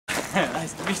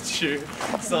Nice to meet you.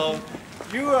 So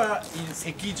you are in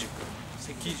Sekijuku.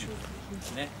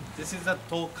 This is the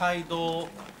Tokaidou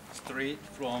street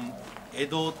from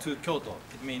Edo to Kyoto.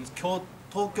 It means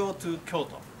Tokyo to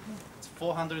Kyoto. It's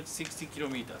 460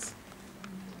 kilometers.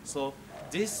 So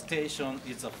this station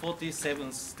is the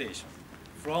 47th station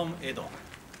from Edo.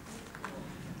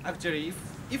 Actually,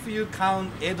 if you count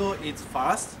Edo is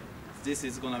first, this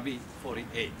is gonna be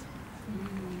 48.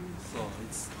 So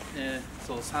it's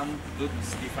so some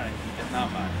books different in the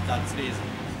number. That's the reason.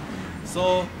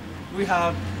 So we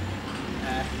have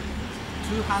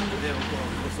 200.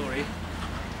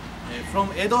 From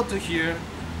Edo to here,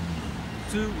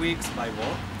 2 weeks by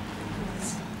walk.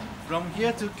 From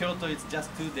here to Kyoto, it's just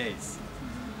 2 days.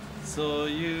 So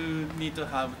you need to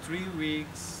have 3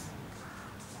 weeks.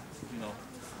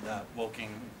 Walking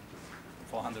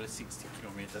 460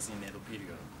 kilometers in Edo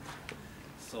period.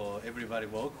 So everybody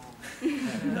walk.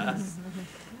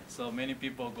 So many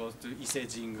people go to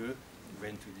Isejingu,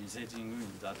 went to Isejingu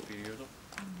in that period.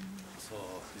 So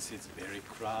this is very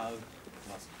crowd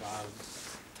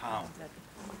town.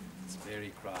 It's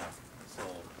very crowded. So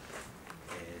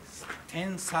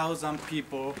 10,000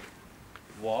 people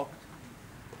walk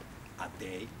a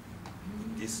day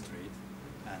in this street,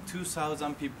 and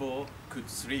 2,000 people could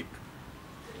sleep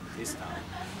in this town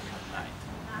at night.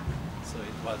 So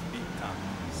it was big town.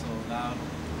 So now,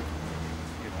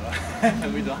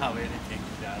 we don't have anything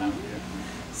around here.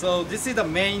 So this is the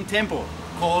main temple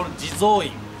called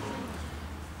Jizo-in.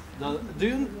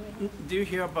 Do you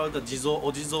hear about the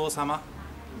Ojizo-sama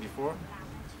before?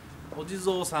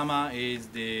 Ojizo-sama is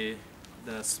the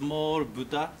small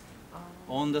Buddha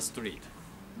on the street.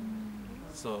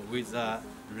 So with a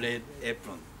red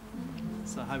apron.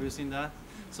 So have you seen that?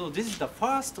 So this is the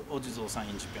first Ojizo-san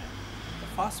in Japan. The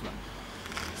first one.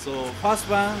 So first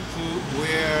one who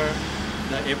wear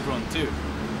the apron too.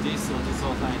 This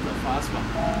Ojizo-san is the first one.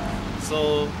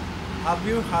 So have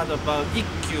you heard about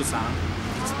Ikkyu-san?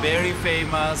 It's very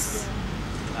famous,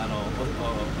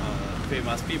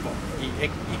 famous people.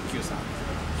 Ikkyu-san.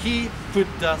 He put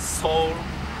the soul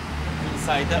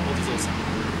inside the Ojizo-san.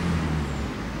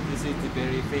 This is the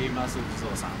very famous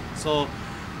Ojizo-san. So,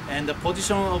 and the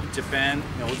position of Japan,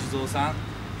 Ojizo-san,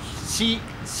 she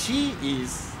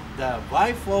is the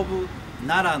wife of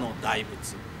Nara no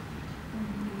Daibutsu.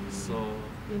 So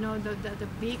the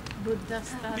big Buddha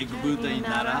statue. Big Buddha in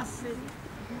Nara.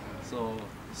 So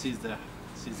she's the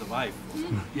wife.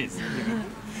 Yes.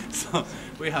 So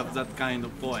we have that kind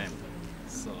of poem.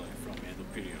 So from Edo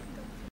period.